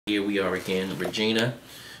Here we are again, Regina.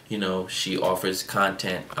 She offers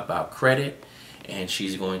content about credit, and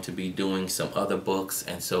she's going to be doing some other books.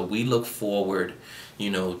 And so we look forward,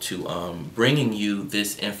 to bringing you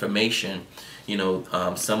this information.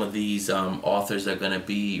 Some of these authors are going to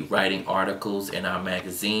be writing articles in our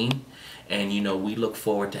magazine. And we look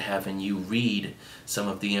forward to having you read some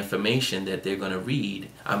of the information that they're going to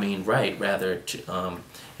write rather,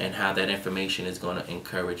 and how that information is going to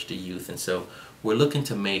encourage the youth. And so we're looking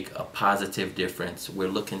to make a positive difference. We're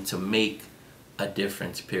looking to make a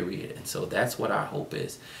difference, period. And so that's what our hope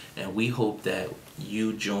is. And we hope that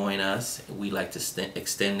you join us. We like to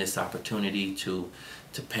extend this opportunity to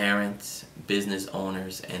parents, business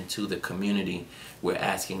owners, and to the community. We're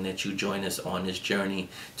asking that you join us on this journey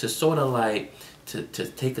to sort of like to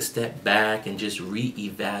take a step back and just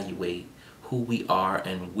reevaluate who we are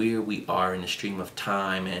and where we are in the stream of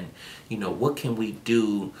time, and what can we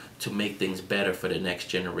do to make things better for the next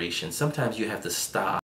generation. Sometimes you have to stop